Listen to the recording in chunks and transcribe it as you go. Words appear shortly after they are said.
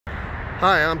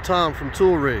Hi, I'm Tom from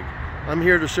Tool Rig. I'm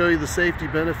here to show you the safety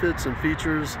benefits and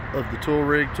features of the Tool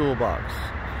Rig Toolbox.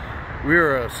 We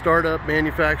are a startup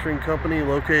manufacturing company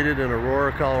located in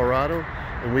Aurora, Colorado,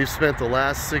 and we've spent the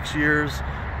last 6 years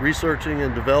researching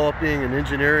and developing and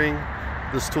engineering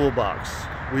this toolbox.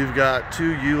 We've got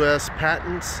 2 US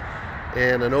patents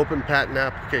and an open patent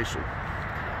application.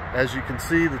 As you can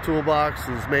see, the toolbox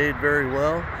is made very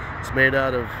well. It's made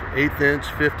out of 1/8 inch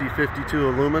 50/52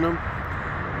 aluminum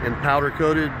and powder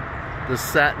coated. This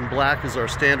satin black is our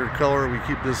standard color. We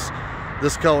keep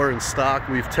this color in stock.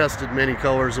 We've tested many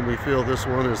colors and we feel this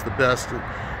one is the best. It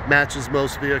matches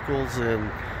most vehicles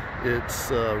and it's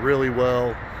really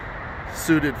well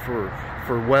suited for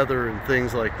weather and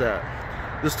things like that.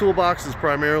 This toolbox is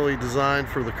primarily designed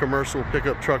for the commercial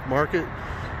pickup truck market,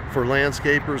 for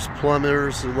landscapers,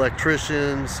 plumbers,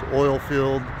 electricians, oil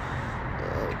field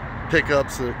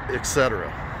pickups,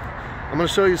 etc. I'm going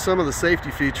to show you some of the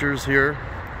safety features here.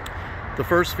 The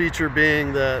first feature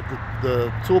being that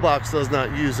the toolbox does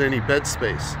not use any bed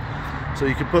space. So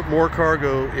you can put more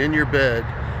cargo in your bed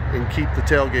and keep the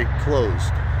tailgate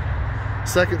closed.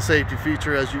 Second safety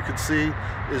feature, as you can see,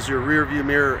 is your rear view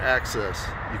mirror access.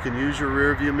 You can use your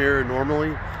rear view mirror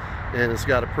normally and it's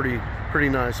got a pretty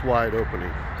nice wide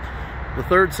opening. The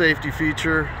third safety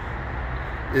feature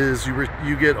is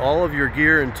you get all of your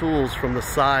gear and tools from the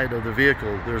side of the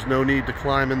vehicle. There's no need to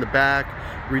climb in the back,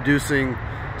 reducing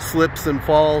slips and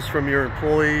falls from your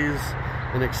employees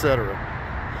and etc.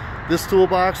 This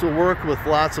toolbox will work with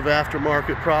lots of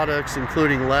aftermarket products,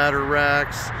 including ladder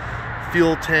racks,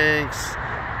 fuel tanks,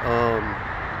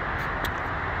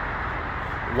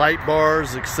 light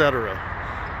bars, etc.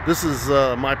 This is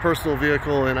my personal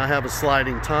vehicle and I have a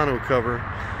sliding tonneau cover,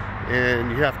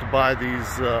 and you have to buy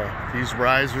these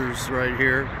risers right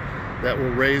here that will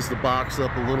raise the box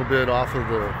up a little bit off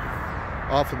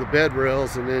of the bed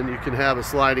rails, and then you can have a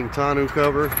sliding tonneau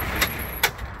cover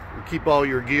and keep all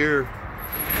your gear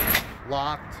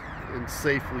locked and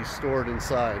safely stored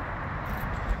inside.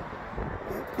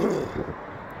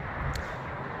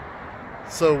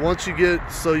 So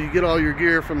you get all your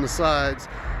gear from the sides.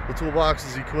 The toolbox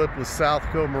is equipped with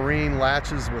Southco Marine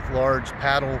latches with large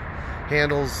paddle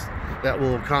handles that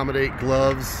will accommodate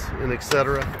gloves and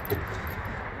etc.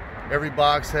 Every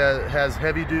box has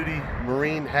heavy-duty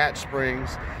marine hatch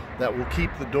springs that will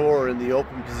keep the door in the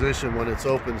open position when it's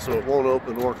open, so it won't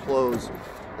open or close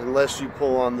unless you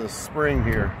pull on this spring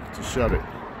here to shut it.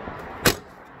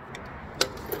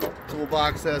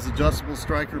 Toolbox has adjustable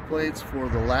striker plates for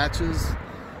the latches.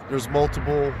 There's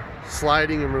multiple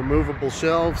sliding and removable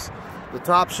shelves. The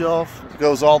top shelf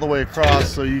goes all the way across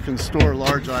so you can store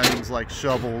large items like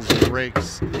shovels and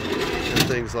rakes and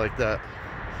things like that.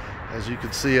 As you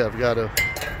can see, I've got a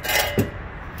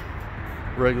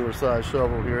regular size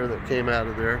shovel here that came out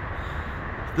of there.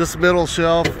 This middle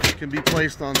shelf can be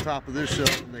placed on top of this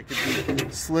shelf and they can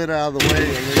be slid out of the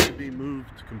way and they can be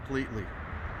moved completely.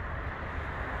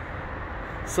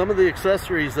 Some of the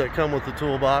accessories that come with the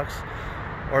toolbox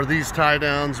are these tie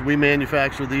downs. We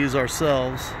manufacture these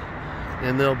ourselves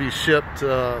and they'll be shipped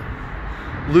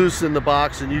loose in the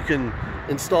box, and you can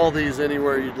install these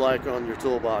anywhere you'd like on your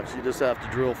toolbox. You just have to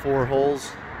drill 4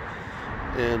 holes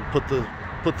and put the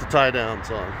tie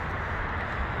downs on.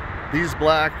 These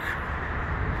black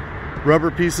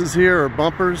rubber pieces here are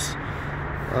bumpers.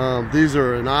 These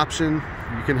are an option.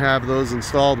 You can have those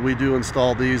installed. We do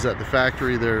install these at the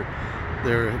factory.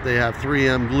 They have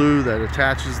 3M glue that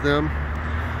attaches them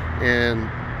and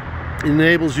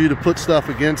enables you to put stuff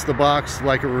against the box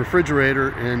like a refrigerator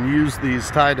and use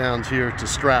these tie downs here to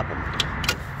strap them.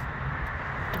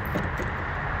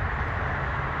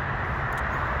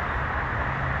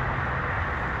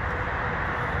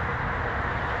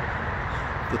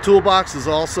 The toolbox is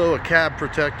also a cab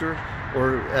protector,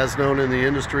 or as known in the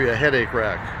industry, a headache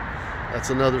rack. That's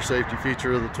another safety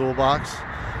feature of the toolbox.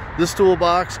 This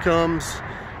toolbox comes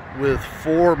with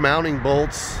 4 mounting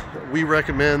bolts. We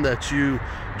recommend that you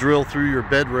drill through your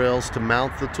bed rails to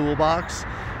mount the toolbox.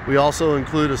 We also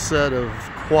include a set of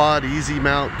quad easy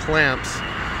mount clamps,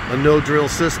 a no drill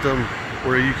system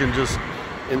where you can just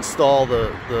install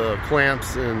the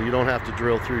clamps and you don't have to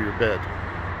drill through your bed.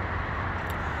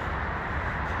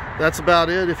 That's about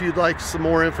it. If you'd like some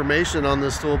more information on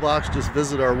this toolbox, just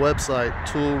visit our website,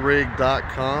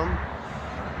 toolrig.com.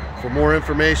 For more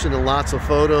information and lots of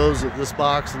photos of this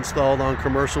box installed on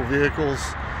commercial vehicles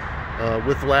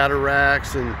with ladder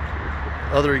racks and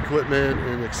other equipment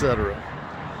and etc.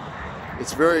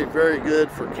 It's very, very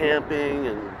good for camping,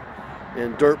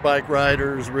 and dirt bike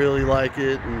riders really like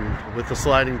it, and with the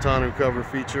sliding tonneau cover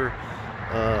feature,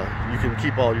 you can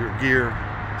keep all your gear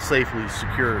safely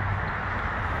secured.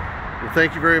 Well,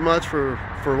 thank you very much for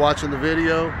watching the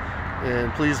video,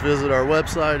 and please visit our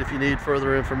website if you need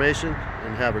further information,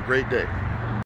 and have a great day.